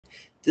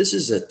This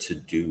is a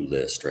to-do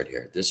list right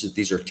here.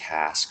 These are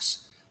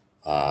tasks.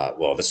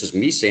 Well, this is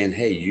me saying,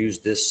 hey, use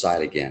this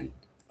site again.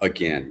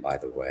 Again, by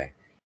the way,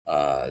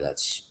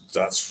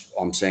 that's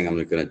I'm saying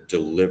I'm going to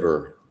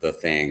deliver the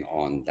thing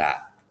on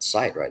that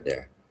site right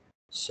there.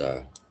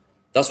 So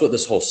that's what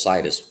this whole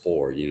site is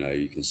for. You know,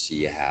 you can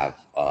see you have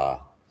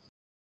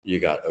you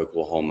got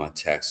Oklahoma,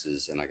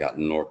 Texas, and I got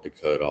North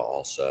Dakota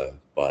also.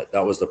 But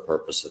that was the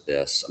purpose of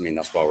this. I mean,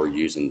 that's why we're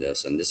using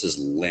this. And this is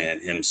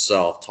Lynn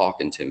himself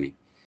talking to me,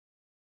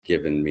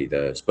 giving me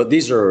those. But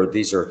these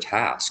are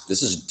tasks.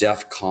 This is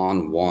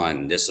DEFCON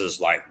 1. This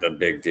is like the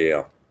big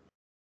deal.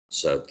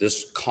 So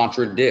this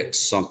contradicts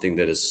something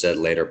that is said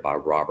later by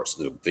Roberts,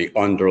 the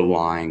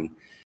underlying,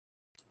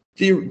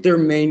 their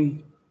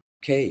main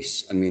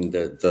case. I mean,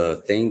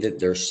 the thing that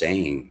they're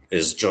saying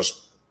is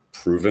just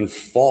proven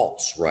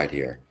false right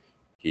here.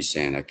 He's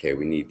saying, okay,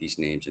 we need these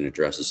names and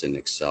addresses in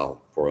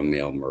Excel for a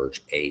mail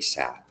merge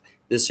ASAP.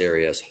 This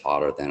area is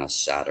hotter than a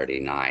Saturday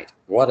night.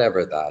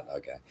 Whatever that,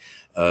 okay.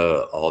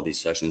 All these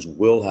sessions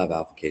will have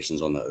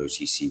applications on the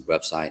OCC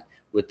website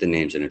with the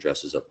names and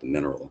addresses of the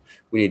mineral.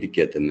 We need to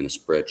get them in a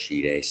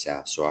spreadsheet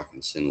ASAP so I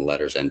can send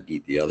letters and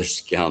beat the other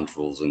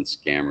scoundrels and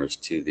scammers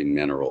to the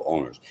mineral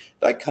owners.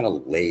 That kind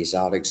of lays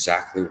out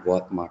exactly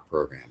what my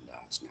program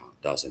does now,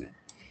 doesn't it?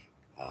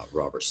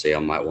 Robert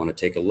Sale might want to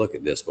take a look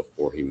at this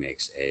before he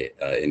makes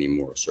any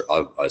more. So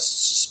I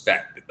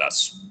suspect that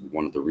that's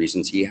one of the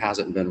reasons he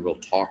hasn't been real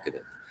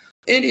talkative.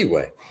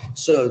 Anyway,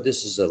 so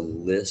this is a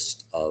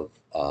list of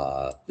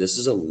this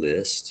is a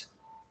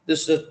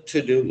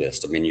to-do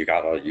list. I mean, you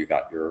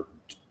got your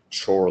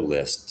chore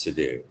list to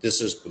do.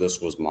 This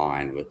was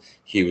mine.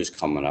 He was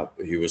coming up.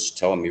 He was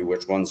telling me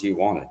which ones he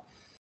wanted.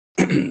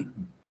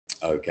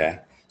 Okay.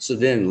 So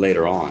then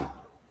later on,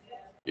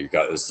 you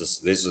got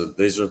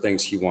these are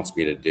things he wants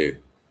me to do.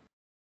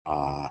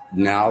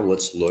 Now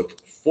let's look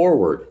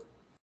forward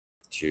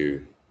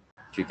to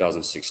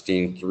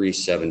 2016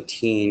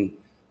 3/17.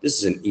 This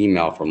is an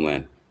email from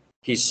Lynn.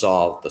 He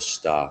solved the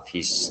stuff.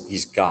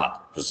 He's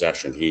got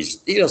possession. He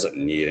doesn't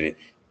need any.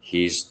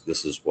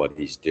 This is what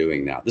he's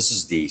doing now. This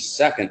is the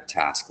second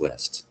task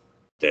list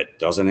that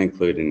doesn't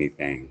include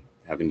anything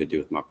having to do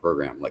with my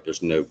program. Like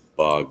there's no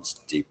bugs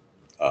deep.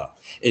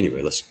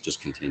 Anyway, let's just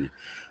continue.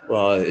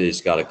 Well,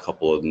 he's got a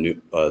couple of new.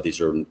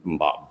 These are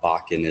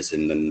Bakken is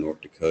in the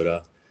North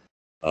Dakota,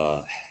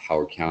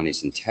 Howard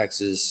County's in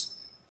Texas,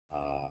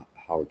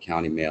 Howard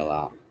County mail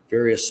out.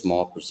 Various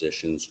small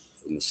positions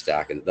in the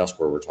stack, and that's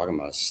where we're talking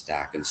about a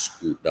stack and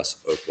scoop.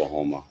 That's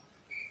Oklahoma.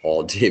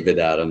 All David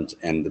Adams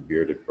and the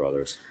Bearded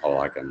Brothers.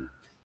 All I can,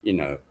 you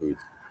know, who,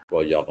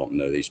 well, y'all don't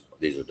know these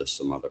are just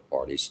some other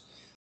parties.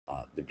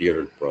 The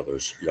Bearded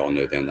Brothers, y'all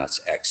know them. That's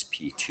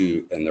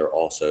XP2, and they're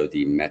also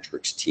the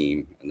metrics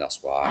team, and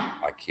that's why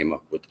I came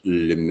up with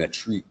Le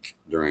Metrique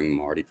during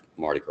Mardi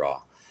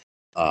Gras.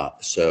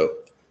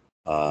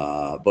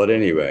 But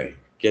anyway,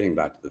 getting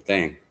back to the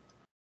thing,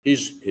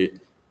 here's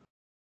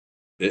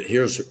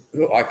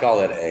I call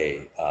it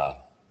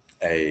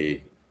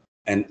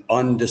an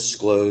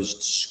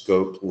undisclosed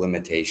scope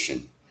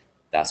limitation.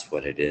 That's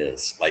what it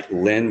is. Like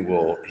Lynn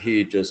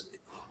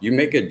you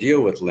make a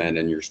deal with Lynn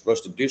and you're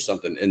supposed to do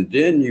something, and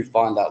then you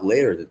find out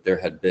later that there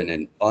had been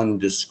an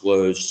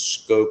undisclosed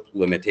scope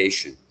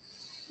limitation.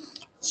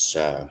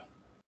 So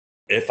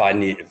if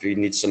he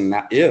needs some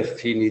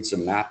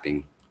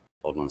mapping,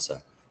 hold on a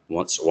sec.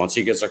 Once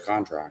he gets a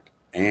contract,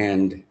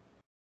 and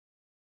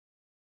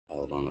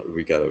hold on,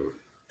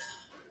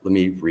 let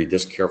me read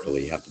this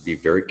carefully. You have to be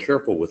very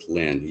careful with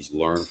Lynn. He's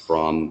learned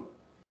from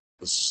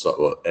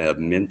a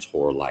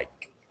mentor,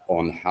 like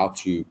on how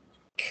to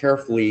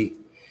carefully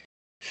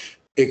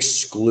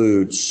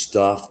exclude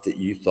stuff that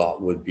you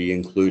thought would be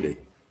included.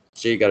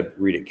 So you got to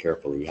read it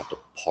carefully. You have to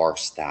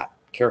parse that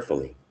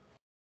carefully.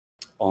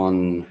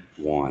 On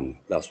one,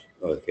 that's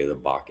okay. The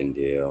Bakken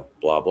deal,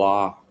 blah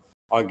blah.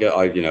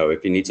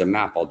 If he needs a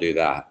map, I'll do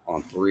that.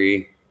 On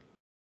 3,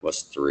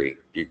 what's 3?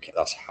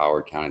 That's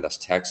Howard County. That's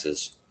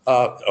Texas.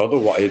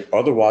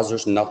 Otherwise,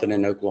 there's nothing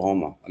in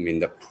Oklahoma. I mean,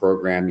 the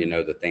program,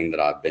 the thing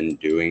that I've been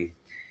doing.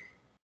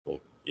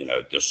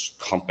 This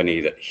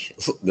company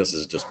this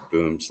is just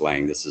boom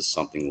slang. This is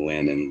something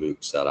Lynn and Luke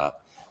set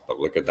up. But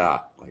look at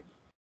that. Like,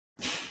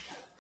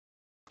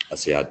 I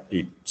see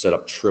he set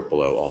up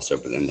O also,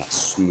 but then that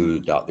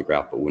smoothed out the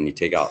graph. But when you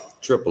take out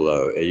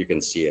O, you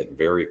can see it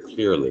very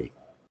clearly.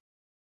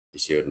 You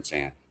see what I'm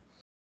saying?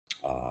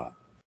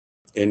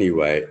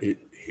 Anyway,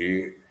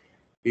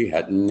 he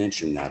hadn't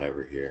mentioned that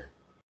over here.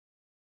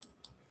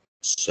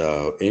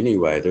 So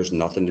anyway, there's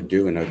nothing to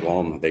do in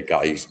Oklahoma.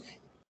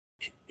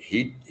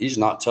 He's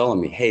not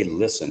telling me, hey,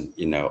 listen,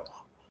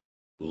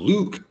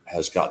 Luke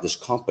has got this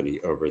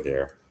company over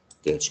there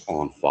that's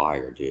on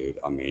fire, dude.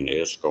 I mean,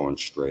 it's going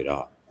straight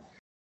up.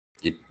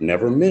 It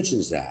never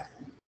mentions that.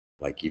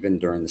 Like even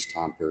during this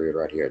time period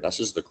right here, this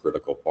is the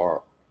critical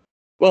part.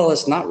 Well,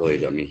 it's not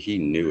really. I mean, he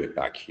knew it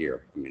back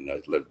here. I mean,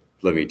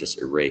 let me just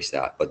erase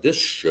that. But this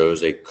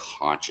shows a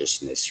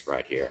consciousness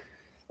right here.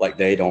 Like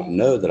they don't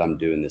know that I'm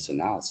doing this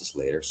analysis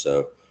later.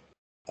 So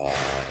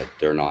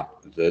they're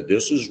not.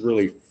 This is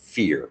really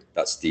fear.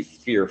 That's the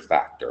fear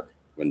factor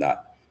when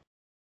that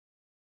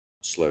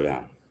slow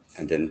down.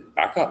 And then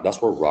back up.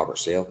 That's where Robert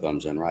Sale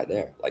comes in right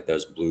there. Like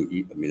those I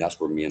mean, that's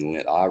where me and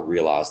Lynn, I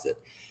realized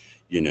that,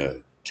 you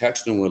know,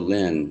 texting with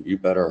Lynn, you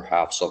better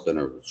have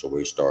something. So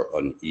we start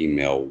an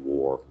email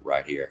war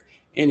right here.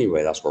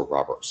 Anyway, that's where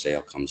Robert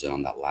Sale comes in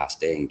on that last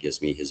day and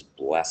gives me his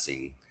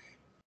blessing.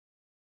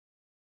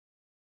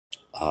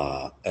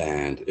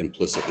 And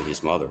implicitly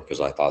his mother,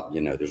 because I thought,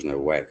 you know, there's no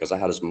way, because I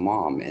had his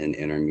mom in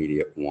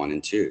intermediate 1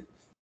 and 2.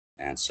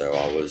 And so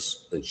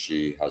and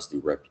she has the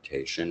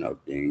reputation of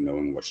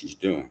knowing what she's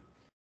doing.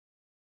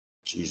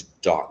 She's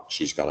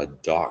got a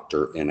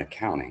doctor in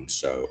accounting.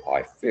 So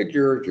I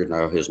figured, you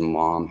know, his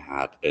mom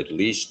had at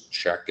least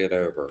checked it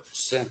over,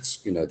 since,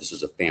 you know, this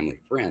is a family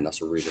friend. That's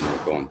the reason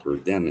we're going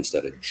through them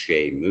instead of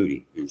Jay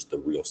Moody, who's the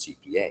real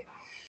CPA.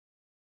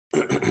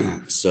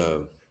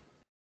 So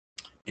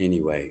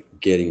anyway,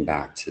 getting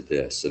back to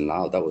this, and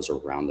now that was a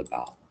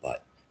roundabout,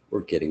 but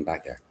we're getting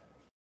back there.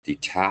 The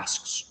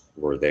tasks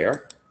were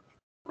there,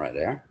 right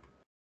there.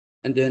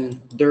 And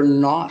then they're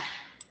not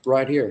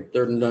right here.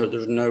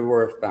 There's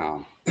nowhere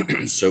found.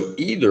 So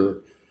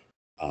either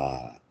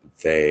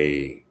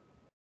they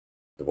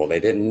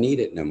didn't need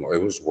it no more.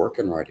 It was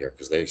working right here,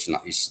 because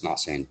he's not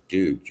saying,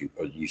 dude,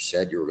 you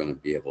said you were going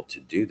to be able to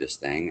do this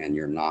thing, and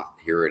you're not.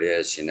 Here it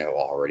is, you know,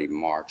 already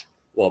March.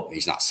 Well,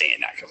 he's not saying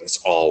that because it's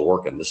all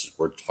working.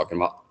 We're talking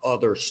about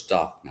other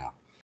stuff now.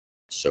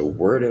 So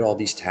where did all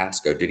these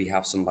tasks go? Did he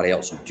have somebody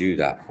else do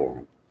that for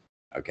him?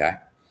 Okay.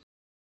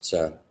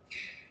 So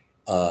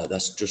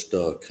that's just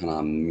a kind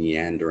of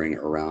meandering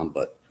around,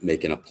 but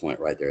making a point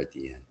right there at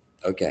the end.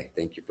 Okay.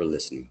 Thank you for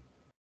listening.